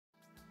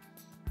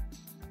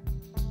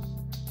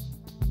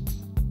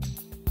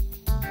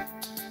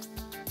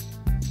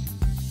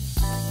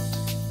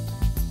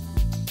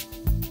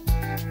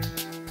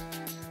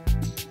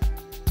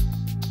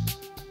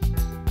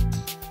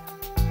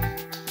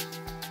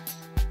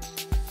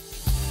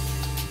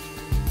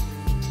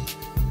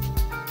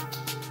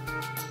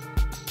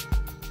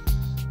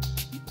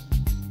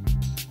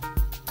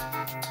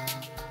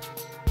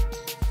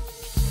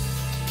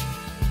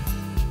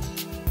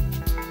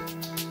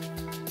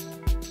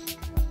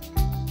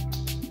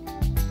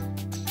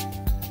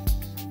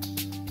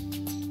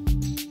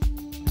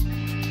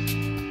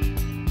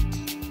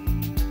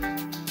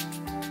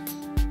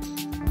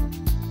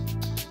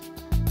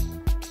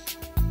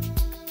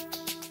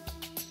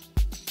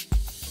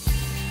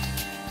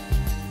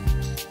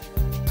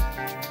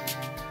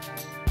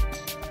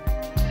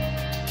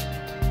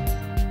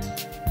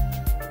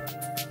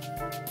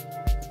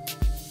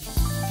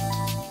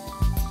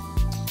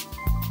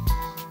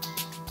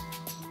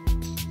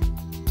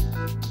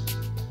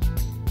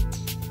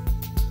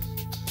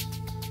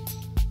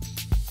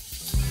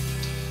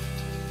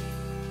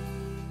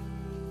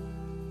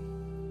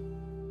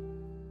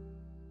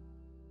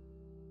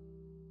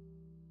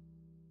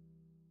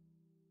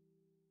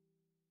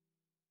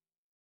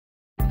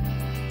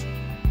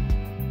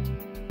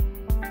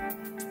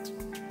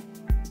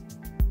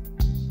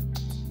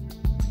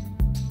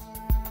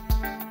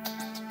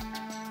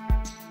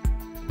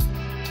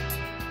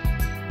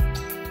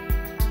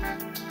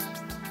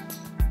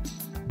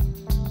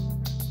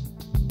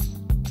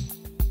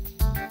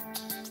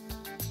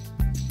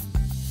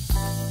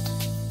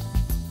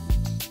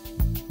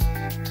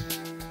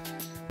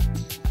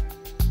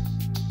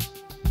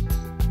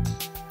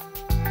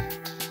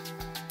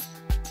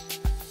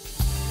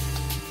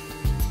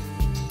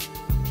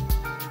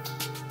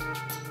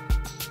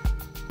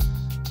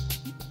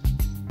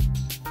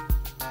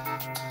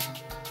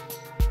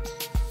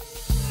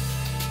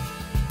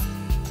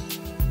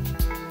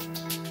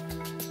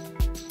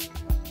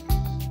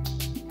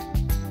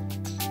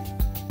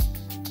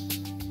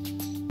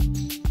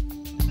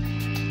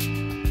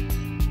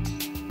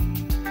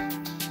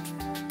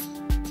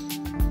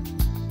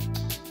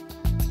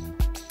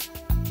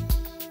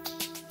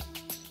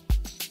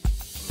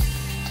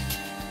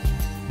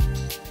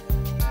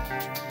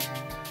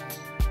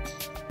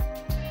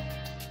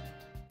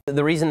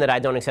The reason that I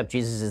don't accept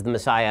Jesus as the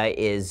Messiah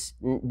is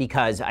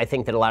because I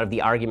think that a lot of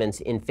the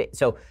arguments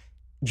so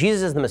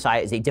Jesus as the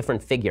Messiah is a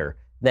different figure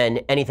than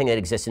anything that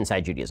exists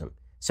inside Judaism.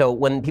 So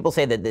when people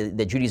say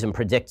that Judaism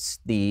predicts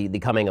the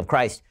coming of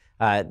Christ,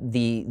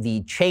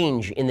 the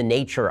change in the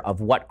nature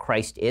of what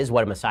Christ is,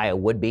 what a Messiah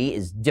would be,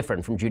 is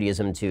different from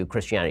Judaism to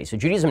Christianity. So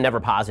Judaism never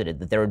posited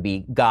that there would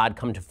be God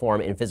come to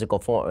earth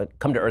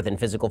in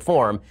physical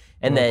form,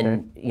 and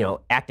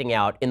then acting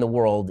out in the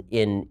world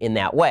in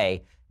that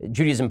way.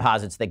 Judaism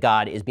posits that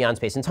God is beyond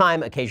space and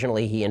time.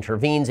 Occasionally he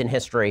intervenes in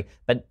history,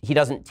 but he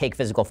doesn't take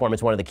physical form.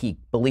 It's one of the key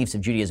beliefs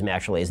of Judaism,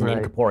 actually, is an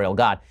incorporeal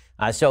God.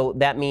 So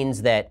that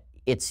means that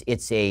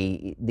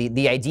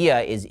the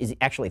idea is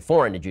actually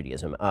foreign to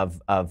Judaism of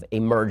a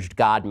merged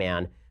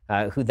God-man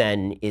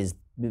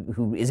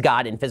who is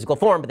God in physical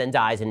form, but then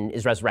dies and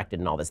is resurrected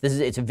and all this.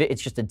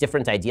 It's just a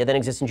different idea than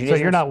exists in Judaism.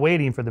 So you're not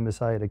waiting for the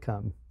Messiah to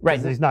come, right?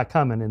 He's not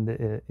coming in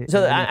the.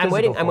 I'm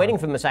waiting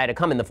for the Messiah to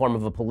come in the form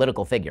of a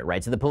political figure,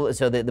 right? So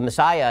the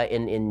Messiah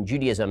in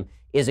Judaism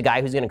is a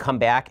guy who's going to come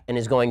back and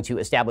is going to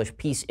establish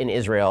peace in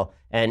Israel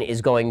and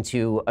is going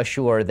to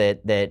assure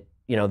that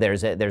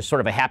there's sort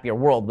of a happier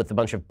world with a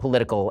bunch of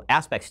political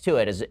aspects to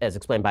it, as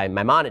explained by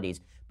Maimonides.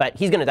 But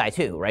he's going to die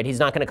too, right? He's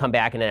not going to come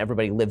back and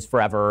everybody lives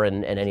forever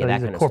and any of that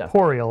kind of stuff. He's a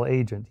corporeal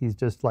agent. He's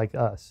just like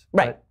us.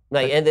 Right.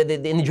 And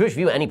in the Jewish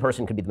view, any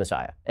person could be the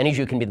Messiah. Any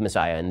Jew can be the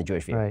Messiah in the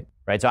Jewish view.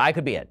 Right. So I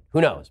could be it. Who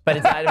knows?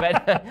 But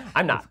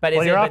I'm not. But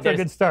you're off to a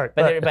good start.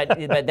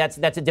 But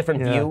that's a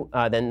different view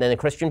than the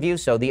Christian view.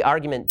 So the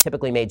argument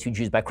typically made to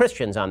Jews by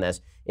Christians on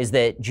this is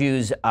that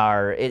Jews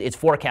it's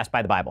forecast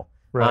by the Bible.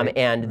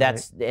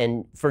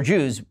 And for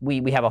Jews,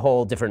 we have a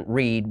whole different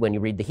read when you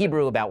read the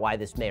Hebrew about why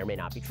this may or may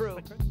not be true.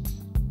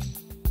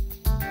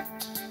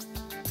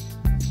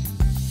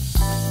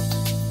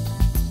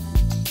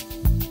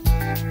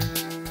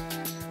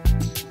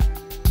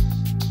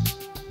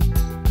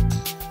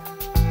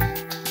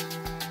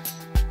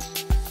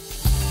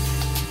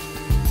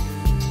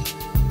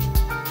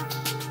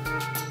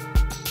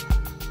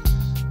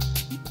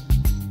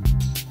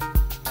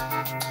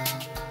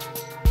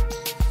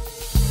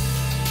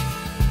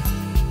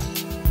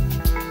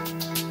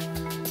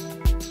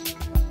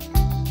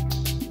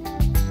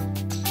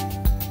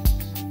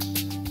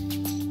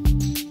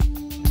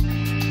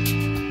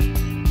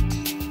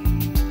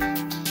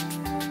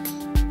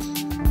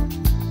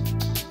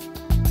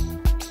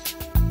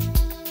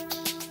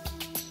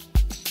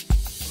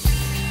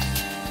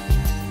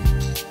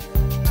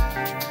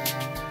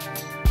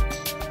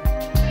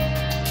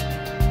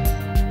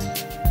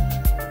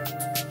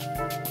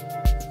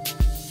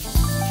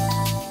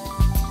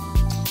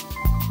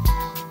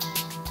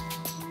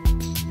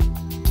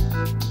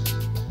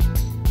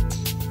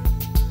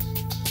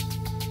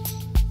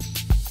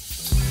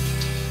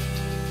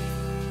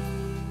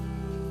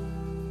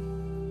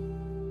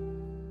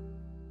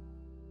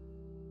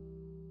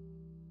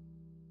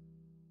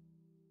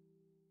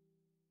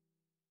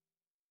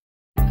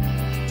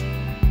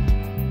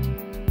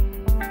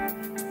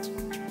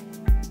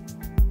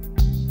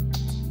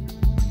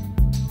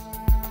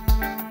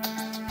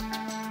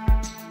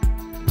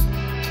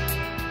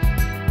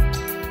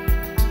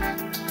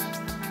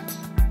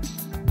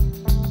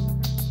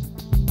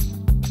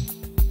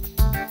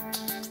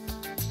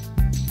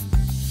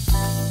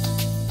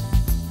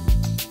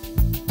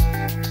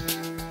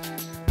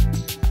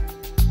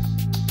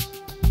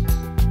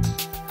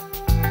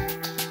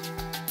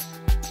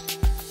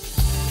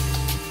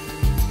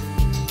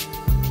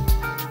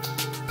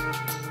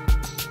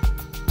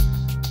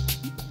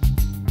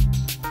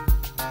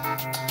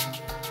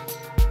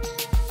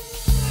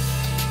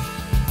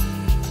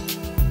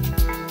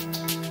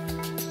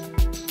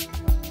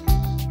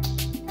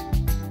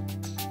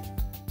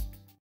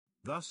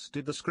 Thus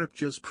did the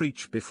Scriptures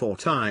preach before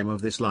time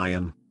of this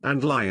lion,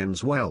 and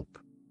lion's whelp.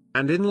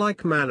 And in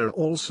like manner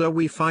also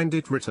we find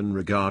it written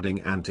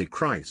regarding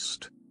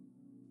Antichrist.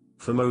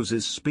 For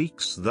Moses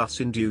speaks thus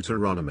in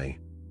Deuteronomy.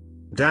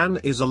 Dan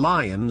is a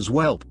lion's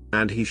whelp,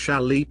 and he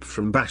shall leap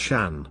from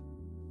Bashan.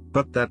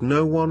 But that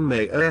no one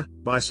may err,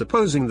 by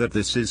supposing that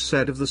this is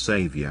said of the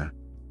Saviour.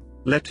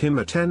 Let him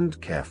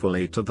attend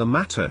carefully to the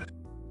matter.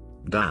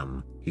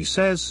 Dan, he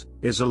says,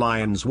 is a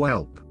lion's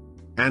whelp.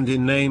 And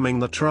in naming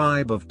the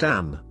tribe of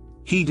Dan,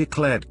 he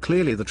declared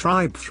clearly the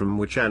tribe from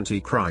which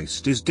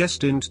Antichrist is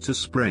destined to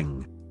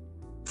spring.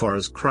 For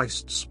as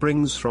Christ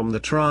springs from the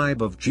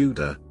tribe of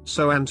Judah,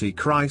 so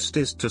Antichrist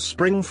is to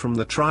spring from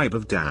the tribe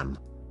of Dan.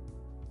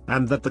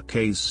 And that the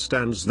case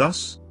stands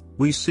thus,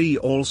 we see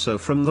also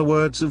from the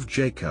words of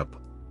Jacob.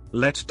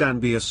 Let Dan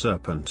be a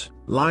serpent,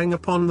 lying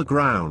upon the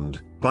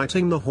ground,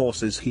 biting the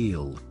horse's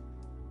heel.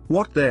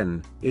 What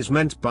then is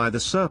meant by the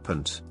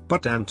serpent,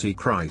 but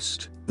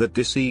Antichrist, that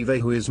deceiver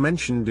who is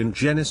mentioned in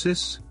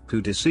Genesis,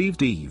 who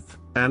deceived Eve,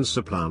 and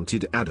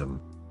supplanted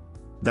Adam?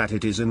 That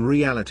it is in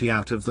reality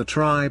out of the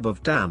tribe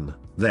of Dan,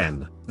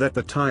 then, that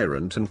the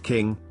tyrant and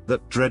king,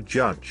 that dread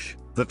judge,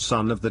 that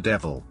son of the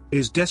devil,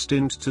 is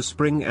destined to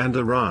spring and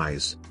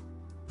arise.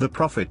 The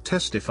prophet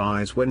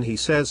testifies when he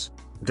says,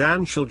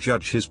 Dan shall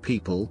judge his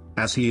people,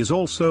 as he is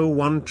also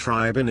one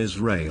tribe in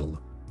Israel.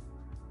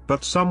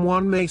 But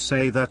someone may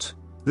say that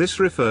this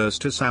refers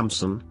to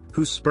Samson,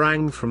 who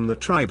sprang from the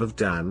tribe of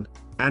Dan,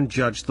 and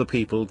judged the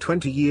people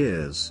 20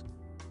 years.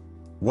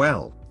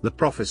 Well, the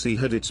prophecy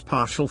had its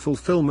partial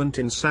fulfillment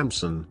in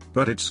Samson,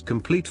 but its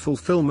complete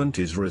fulfillment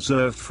is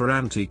reserved for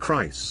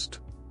Antichrist.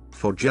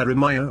 For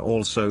Jeremiah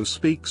also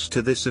speaks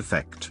to this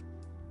effect.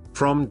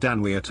 From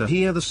Dan we are to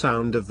hear the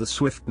sound of the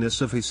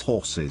swiftness of his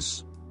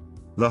horses.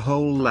 The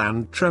whole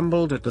land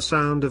trembled at the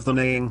sound of the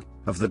neighing,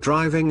 of the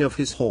driving of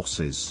his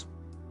horses.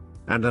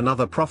 And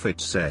another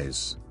prophet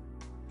says,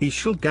 he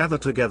shall gather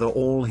together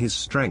all his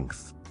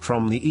strength,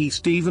 from the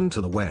east even to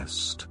the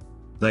west.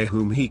 They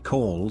whom he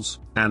calls,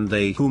 and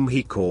they whom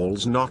he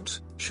calls not,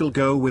 shall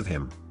go with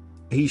him.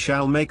 He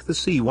shall make the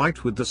sea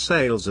white with the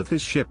sails of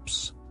his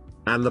ships,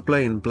 and the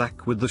plain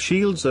black with the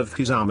shields of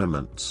his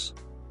armaments.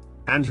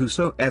 And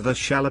whosoever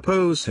shall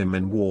oppose him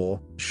in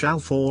war, shall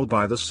fall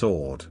by the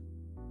sword.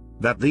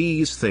 That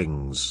these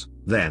things,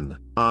 then,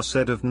 are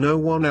said of no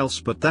one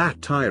else but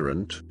that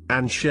tyrant,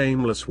 and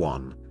shameless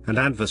one, and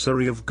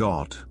adversary of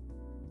God.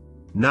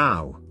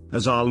 Now,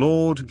 as our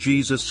Lord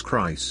Jesus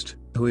Christ,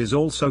 who is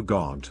also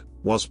God,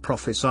 was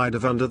prophesied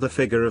of under the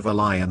figure of a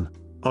lion,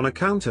 on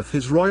account of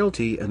his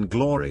royalty and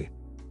glory.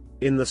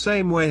 In the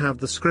same way have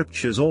the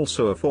Scriptures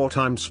also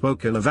aforetime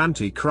spoken of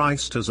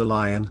Antichrist as a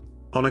lion,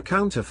 on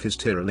account of his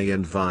tyranny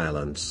and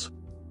violence.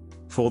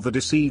 For the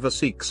deceiver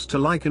seeks to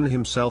liken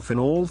himself in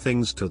all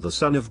things to the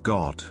Son of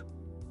God.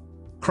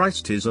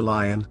 Christ is a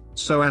lion,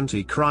 so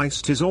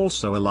Antichrist is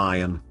also a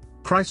lion.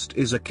 Christ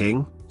is a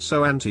king,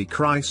 so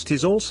Antichrist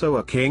is also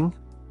a king.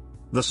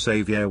 The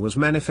Saviour was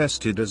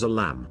manifested as a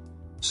lamb.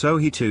 So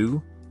he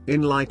too,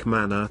 in like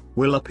manner,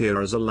 will appear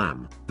as a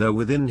lamb, though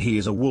within he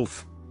is a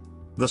wolf.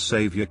 The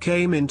Saviour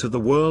came into the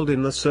world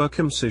in the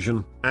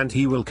circumcision, and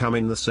he will come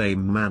in the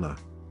same manner.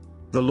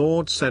 The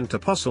Lord sent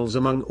apostles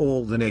among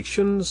all the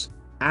nations,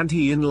 and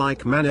he in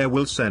like manner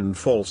will send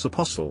false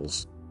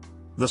apostles.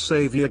 The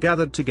Saviour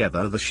gathered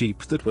together the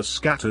sheep that were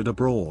scattered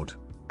abroad,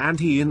 and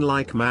he in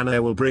like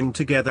manner will bring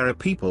together a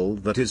people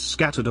that is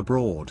scattered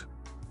abroad.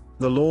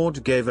 The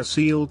Lord gave a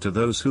seal to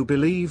those who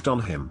believed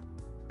on him,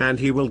 and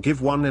he will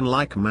give one in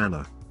like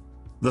manner.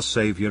 The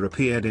Saviour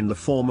appeared in the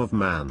form of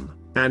man,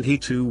 and he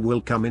too will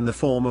come in the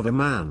form of a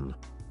man.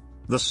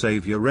 The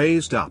Saviour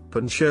raised up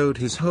and showed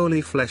his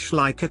holy flesh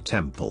like a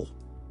temple.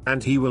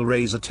 And he will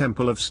raise a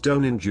temple of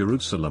stone in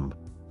Jerusalem,